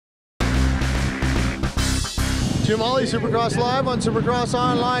Jim Holley, Supercross Live on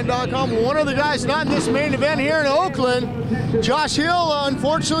supercrossonline.com. One of the guys not in this main event here in Oakland, Josh Hill,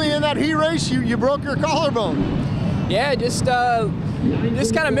 unfortunately in that heat race, you broke your collarbone. Yeah, just kind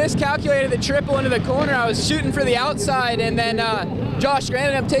of miscalculated the triple into the corner. I was shooting for the outside, and then Josh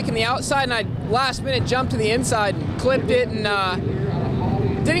ended up taking the outside, and I last minute jumped to the inside and clipped it, and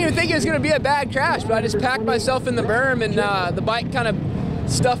didn't even think it was going to be a bad crash, but I just packed myself in the berm, and the bike kind of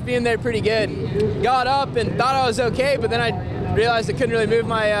stuffed me in there pretty good. Got up and thought I was okay, but then I realized I couldn't really move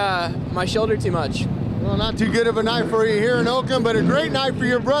my shoulder too much. Well, not too good of a night for you here in Oakland, but a great night for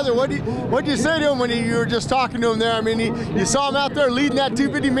your brother. What'd you say to him when you were just talking to him there? I mean, you saw him out there leading that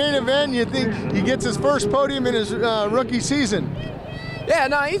 250 main event, and you think he gets his first podium in his rookie season. Yeah,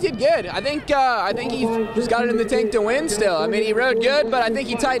 no, he did good. I think he just got it in the tank to win still. I mean, he rode good, but I think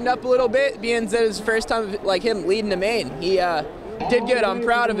he tightened up a little bit, being that it was the first time like him leading the main. He did good. I'm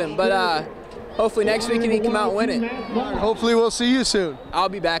proud of him, but hopefully next week he can come out and win it. Hopefully we'll see you soon. I'll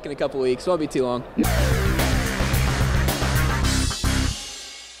be back in a couple weeks. It won't be too long.